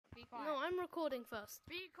quiet. No, I'm recording first.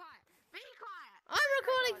 Be quiet. Be quiet. I'm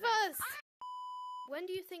recording first! When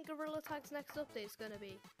do you think Gorilla Tag's next update is going to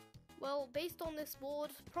be? Well, based on this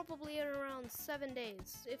board, probably in around 7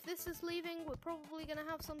 days. If this is leaving, we're probably going to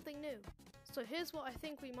have something new. So here's what I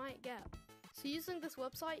think we might get. So using this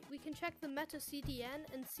website, we can check the Meta CDN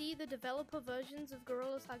and see the developer versions of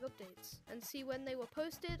Gorilla Tag updates, and see when they were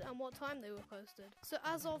posted and what time they were posted. So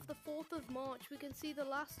as of the 4th of March, we can see the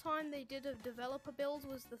last time they did a developer build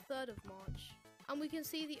was the 3rd of March. And we can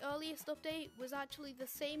see the earliest update was actually the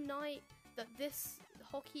same night that this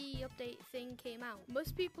hockey update thing came out.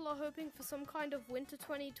 Most people are hoping for some kind of winter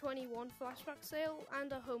 2021 flashback sale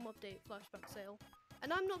and a home update flashback sale.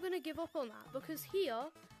 And I'm not going to give up on that, because here,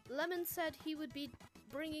 Lemon said he would be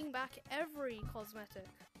bringing back every cosmetic.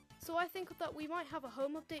 So I think that we might have a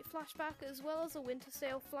home update flashback as well as a winter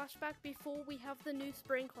sale flashback before we have the new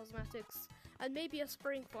spring cosmetics, and maybe a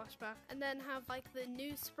spring flashback, and then have like the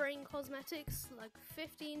new spring cosmetics like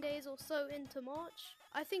 15 days or so into March.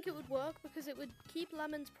 I think it would work because it would keep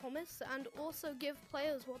Lemon's promise and also give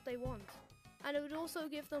players what they want. And it would also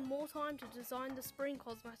give them more time to design the spring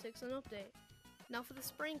cosmetics and update. Now for the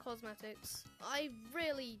spring cosmetics, I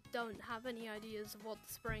really don't have any ideas of what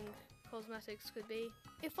the spring cosmetics could be.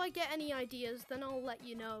 If I get any ideas, then I'll let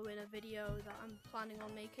you know in a video that I'm planning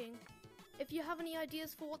on making. If you have any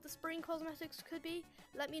ideas for what the spring cosmetics could be,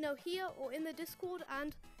 let me know here or in the Discord,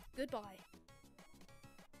 and goodbye.